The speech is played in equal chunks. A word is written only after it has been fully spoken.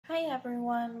Hi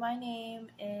everyone, my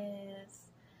name is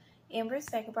Amber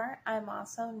Segabar. I'm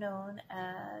also known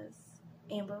as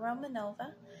Amber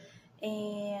Romanova,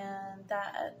 and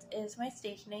that is my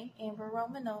stage name, Amber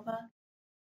Romanova.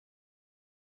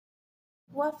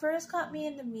 What first got me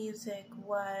into music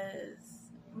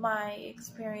was my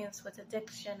experience with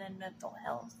addiction and mental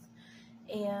health.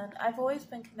 And I've always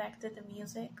been connected to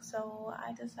music, so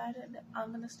I decided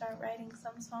I'm going to start writing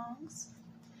some songs.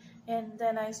 And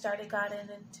then I got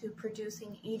into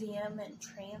producing EDM and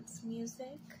trance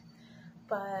music.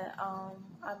 But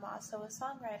I'm also a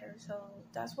songwriter, so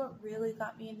that's what really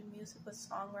got me into music was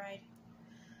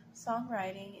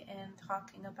songwriting and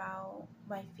talking about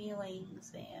my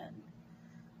feelings and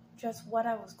just what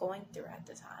I was going through at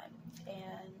the time.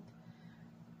 And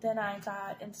then I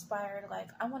got inspired, like,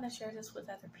 I want to share this with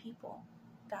other people.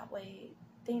 That way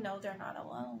they know they're not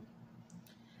alone.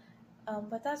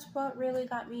 But that's what really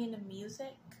got me into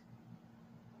music,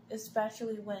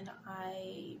 especially when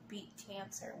I beat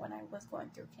cancer, when I was going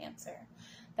through cancer.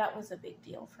 That was a big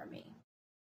deal for me.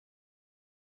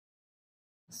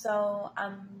 So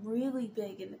I'm really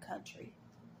big into country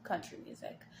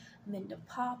music. I'm into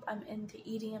pop, I'm into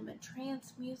EDM and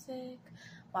trance music,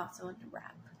 I'm also into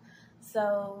rap.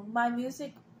 So my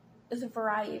music is a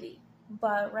variety,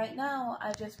 but right now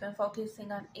I've just been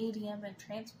focusing on EDM and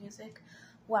trance music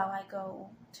while I go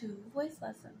to voice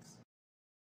lessons.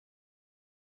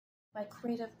 My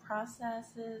creative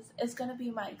processes is going to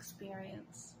be my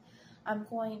experience. I'm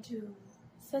going to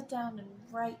sit down and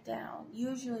write down.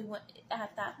 Usually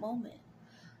at that moment,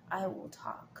 I will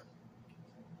talk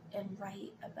and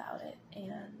write about it,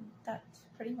 and that's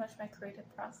pretty much my creative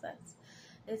process.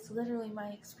 It's literally my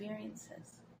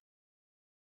experiences.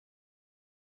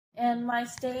 And my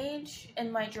stage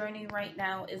and my journey right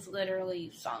now is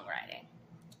literally songwriting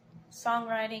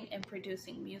and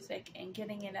producing music and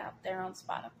getting it out there on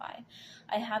Spotify.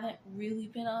 I haven't really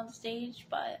been on stage,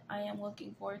 but I am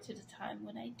looking forward to the time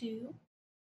when I do.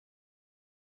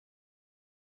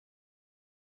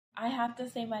 I have to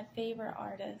say my favorite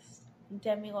artist,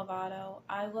 Demi Lovato.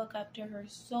 I look up to her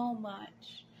so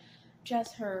much.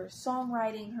 Just her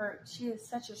songwriting, she is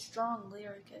such a strong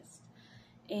lyricist,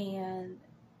 and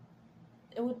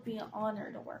it would be an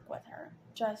honor to work with her,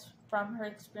 just from her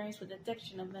experience with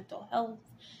addiction and mental health,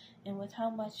 and with how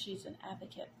much she's an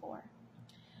advocate for.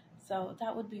 So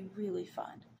that would be really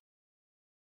fun.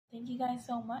 Thank you guys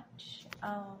so much.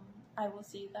 I will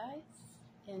see you guys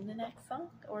in the next song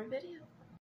or video.